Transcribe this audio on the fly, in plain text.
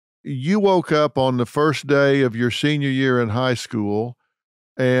you woke up on the first day of your senior year in high school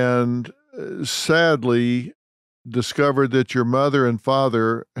and sadly discovered that your mother and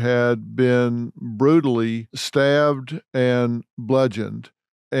father had been brutally stabbed and bludgeoned.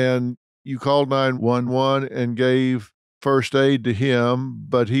 And you called 911 and gave first aid to him,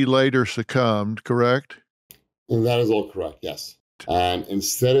 but he later succumbed, correct? And that is all correct, yes. And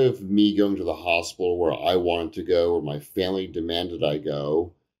instead of me going to the hospital where I wanted to go, where my family demanded I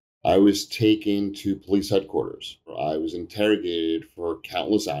go, I was taken to police headquarters. I was interrogated for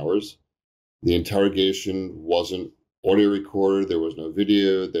countless hours. The interrogation wasn't audio recorded, there was no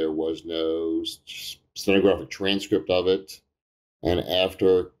video, there was no stenographic transcript of it. And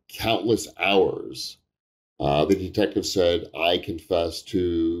after countless hours, the detective said, I confess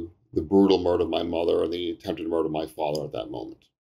to the brutal murder of my mother and the attempted murder of my father at that moment.